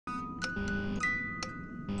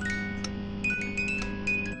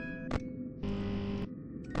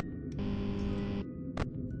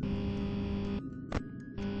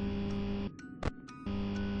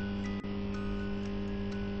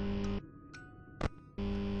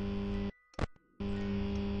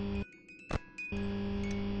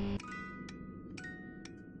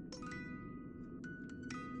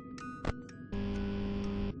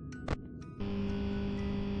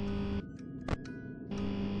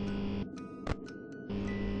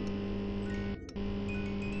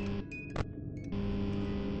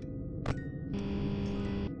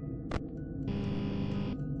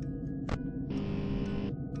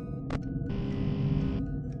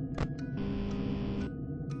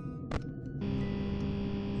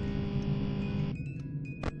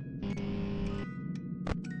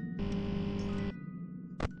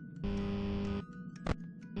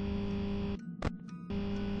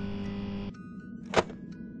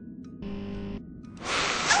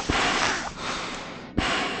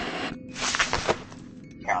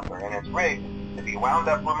and it's rigged to be wound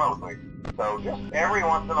up remotely. So just every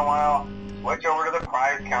once in a while, switch over to the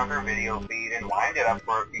prize counter video feed and wind it up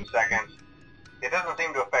for a few seconds. It doesn't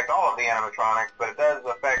seem to affect all of the animatronics, but it does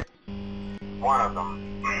affect one of them.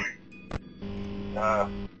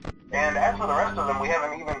 And as for the rest of them, we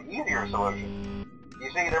have an even easier solution. You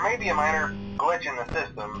see, there may be a minor glitch in the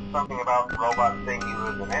system, something about the robot seeing you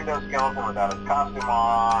as an endoskeleton without his costume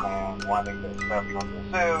on, and wanting to stuff you into a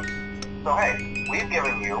suit. So hey, we've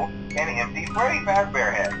given you an empty Freddy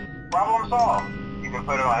Fazbear head. Problem solved. You can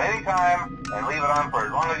put it on any time and leave it on for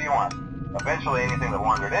as long as you want. Eventually anything that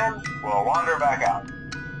wandered in will wander back out.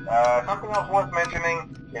 Something else worth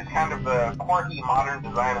mentioning is kind of the quirky modern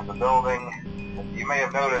design of the building. You may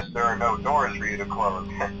have noticed there are no doors for you to close.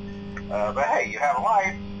 But hey, you have a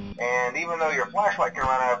light, and even though your flashlight can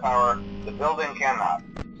run out of power, the building cannot.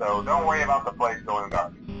 So don't worry about the place going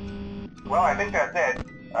dark. Well, I think that's it.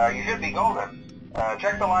 You should be golden.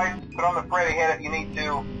 Check the lights, put on the Freddy head if you need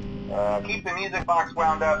to. Keep the music box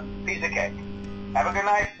wound up. Piece of cake. Have a good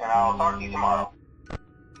night, and I'll talk to you tomorrow.